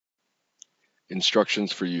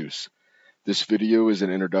Instructions for use. This video is an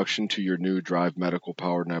introduction to your new Drive Medical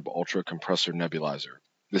PowerNeb Ultra Compressor Nebulizer.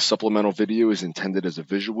 This supplemental video is intended as a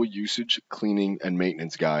visual usage, cleaning, and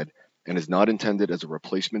maintenance guide, and is not intended as a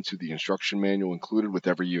replacement to the instruction manual included with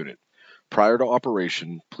every unit. Prior to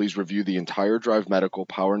operation, please review the entire Drive Medical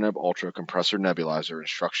PowerNeb Ultra Compressor Nebulizer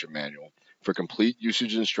instruction manual for complete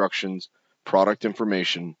usage instructions, product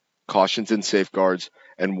information, cautions and safeguards,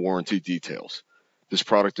 and warranty details. This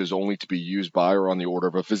product is only to be used by or on the order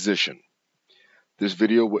of a physician. This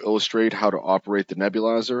video will illustrate how to operate the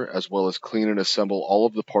nebulizer as well as clean and assemble all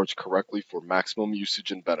of the parts correctly for maximum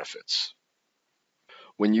usage and benefits.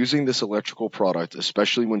 When using this electrical product,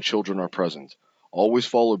 especially when children are present, always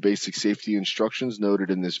follow basic safety instructions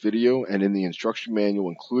noted in this video and in the instruction manual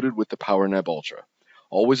included with the PowerNeb Ultra.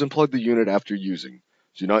 Always unplug the unit after using.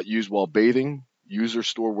 Do not use while bathing. Use or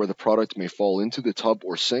store where the product may fall into the tub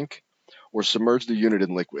or sink, or submerge the unit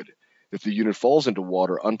in liquid. If the unit falls into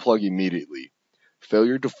water, unplug immediately.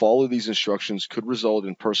 Failure to follow these instructions could result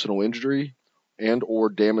in personal injury and/or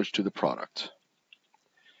damage to the product.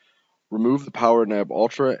 Remove the PowerNeb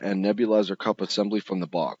Ultra and nebulizer cup assembly from the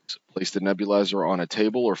box. Place the nebulizer on a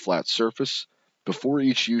table or flat surface. Before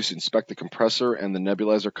each use, inspect the compressor and the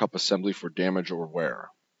nebulizer cup assembly for damage or wear.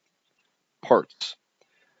 Parts.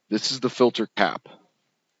 This is the filter cap.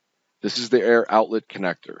 This is the air outlet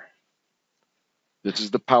connector. This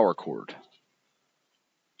is the power cord.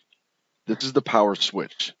 This is the power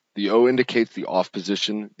switch. The O indicates the off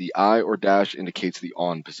position. The I or dash indicates the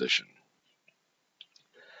on position.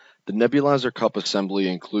 The nebulizer cup assembly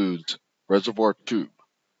includes reservoir tube,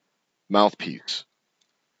 mouthpiece,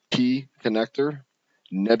 key connector,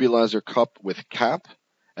 nebulizer cup with cap,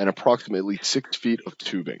 and approximately 6 feet of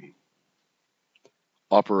tubing.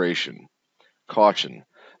 Operation. Caution.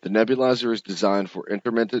 The nebulizer is designed for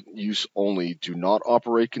intermittent use only. Do not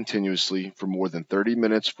operate continuously for more than 30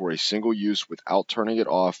 minutes for a single use without turning it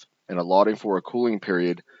off and allotting for a cooling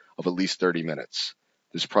period of at least 30 minutes.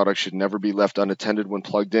 This product should never be left unattended when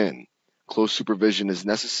plugged in. Close supervision is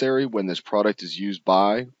necessary when this product is used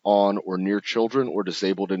by, on, or near children or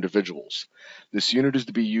disabled individuals. This unit is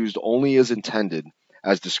to be used only as intended,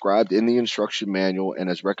 as described in the instruction manual and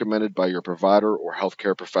as recommended by your provider or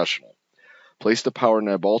healthcare professional. Place the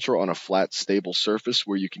PowerNeb Ultra on a flat, stable surface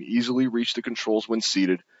where you can easily reach the controls when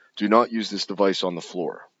seated. Do not use this device on the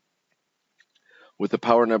floor. With the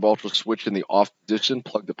PowerNeb Ultra switch in the off position,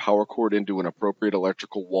 plug the power cord into an appropriate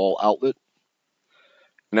electrical wall outlet.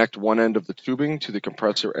 Connect one end of the tubing to the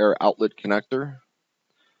compressor air outlet connector.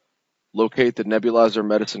 Locate the nebulizer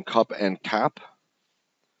medicine cup and cap.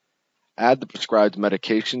 Add the prescribed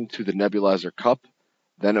medication to the nebulizer cup,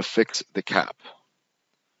 then affix the cap.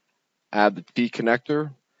 Add the T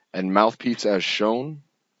connector and mouthpiece as shown.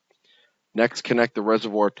 Next, connect the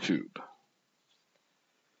reservoir tube.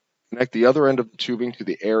 Connect the other end of the tubing to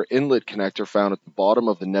the air inlet connector found at the bottom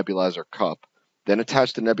of the nebulizer cup. Then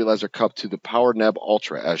attach the nebulizer cup to the PowerNeb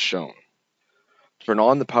Ultra as shown. Turn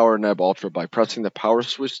on the PowerNeb Ultra by pressing the power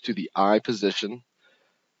switch to the I position.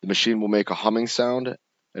 The machine will make a humming sound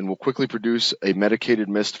and will quickly produce a medicated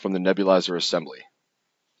mist from the nebulizer assembly.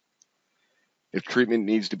 If treatment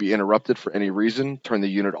needs to be interrupted for any reason, turn the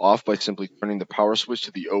unit off by simply turning the power switch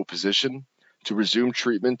to the O position. To resume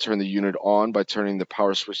treatment, turn the unit on by turning the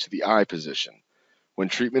power switch to the I position. When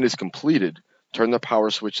treatment is completed, turn the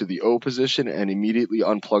power switch to the O position and immediately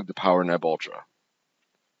unplug the PowerNeb Ultra.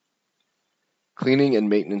 Cleaning and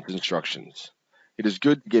maintenance instructions. It is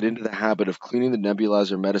good to get into the habit of cleaning the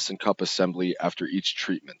nebulizer medicine cup assembly after each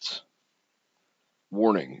treatment.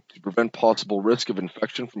 Warning: to prevent possible risk of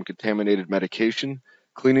infection from contaminated medication,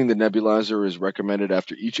 cleaning the nebulizer is recommended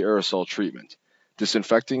after each aerosol treatment.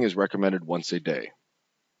 Disinfecting is recommended once a day.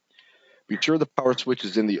 Be sure the power switch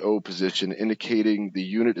is in the O position, indicating the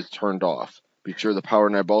unit is turned off. Be sure the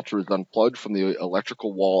PowerNeb Ultra is unplugged from the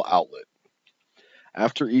electrical wall outlet.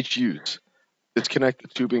 After each use, disconnect the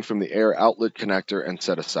tubing from the air outlet connector and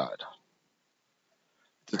set aside.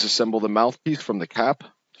 Disassemble the mouthpiece from the cap.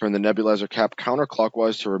 Turn the nebulizer cap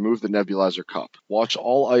counterclockwise to remove the nebulizer cup. Wash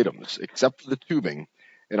all items, except for the tubing,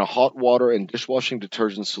 in a hot water and dishwashing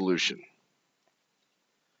detergent solution.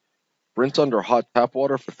 Rinse under hot tap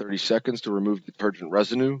water for 30 seconds to remove detergent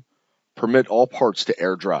residue. Permit all parts to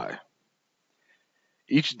air dry.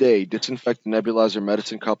 Each day, disinfect the nebulizer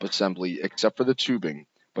medicine cup assembly, except for the tubing,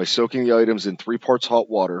 by soaking the items in 3 parts hot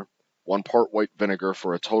water, 1 part white vinegar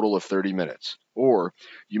for a total of 30 minutes. Or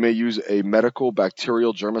you may use a medical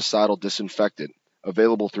bacterial germicidal disinfectant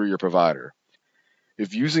available through your provider.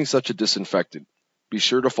 If using such a disinfectant, be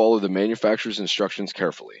sure to follow the manufacturer's instructions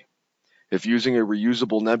carefully. If using a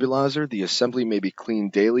reusable nebulizer, the assembly may be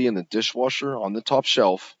cleaned daily in the dishwasher on the top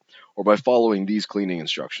shelf or by following these cleaning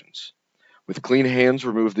instructions. With clean hands,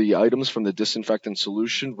 remove the items from the disinfectant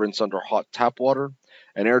solution, rinse under hot tap water,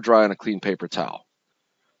 and air dry on a clean paper towel.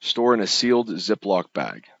 Store in a sealed Ziploc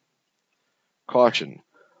bag. Caution: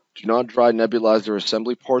 do not dry nebulizer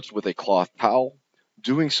assembly parts with a cloth towel.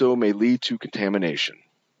 Doing so may lead to contamination.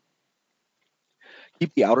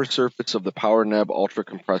 Keep the outer surface of the PowerNeb Ultra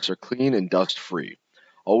compressor clean and dust-free.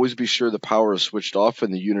 Always be sure the power is switched off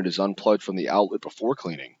and the unit is unplugged from the outlet before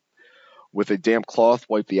cleaning. With a damp cloth,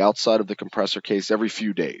 wipe the outside of the compressor case every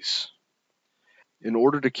few days. In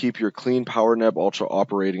order to keep your clean PowerNeb Ultra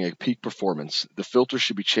operating at peak performance, the filter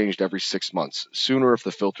should be changed every 6 months, sooner if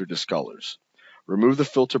the filter discolors. Remove the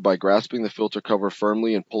filter by grasping the filter cover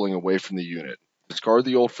firmly and pulling away from the unit. Discard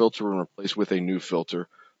the old filter and replace with a new filter.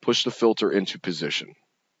 Push the filter into position.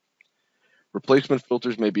 Replacement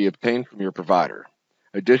filters may be obtained from your provider.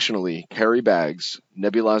 Additionally, carry bags,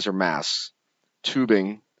 nebulizer masks,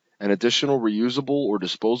 tubing, and additional reusable or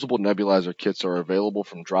disposable nebulizer kits are available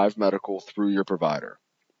from Drive Medical through your provider.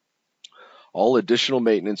 All additional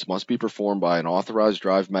maintenance must be performed by an authorized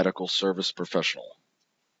Drive Medical service professional.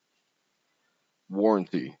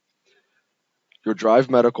 Warranty. Your Drive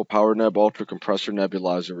Medical PowerNeb Ultra Compressor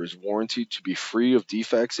Nebulizer is warranted to be free of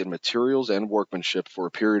defects in materials and workmanship for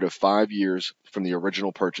a period of 5 years from the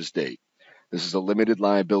original purchase date. This is a limited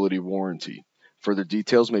liability warranty. Further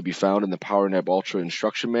details may be found in the PowerNeb Ultra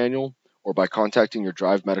instruction manual or by contacting your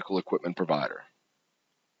Drive Medical equipment provider.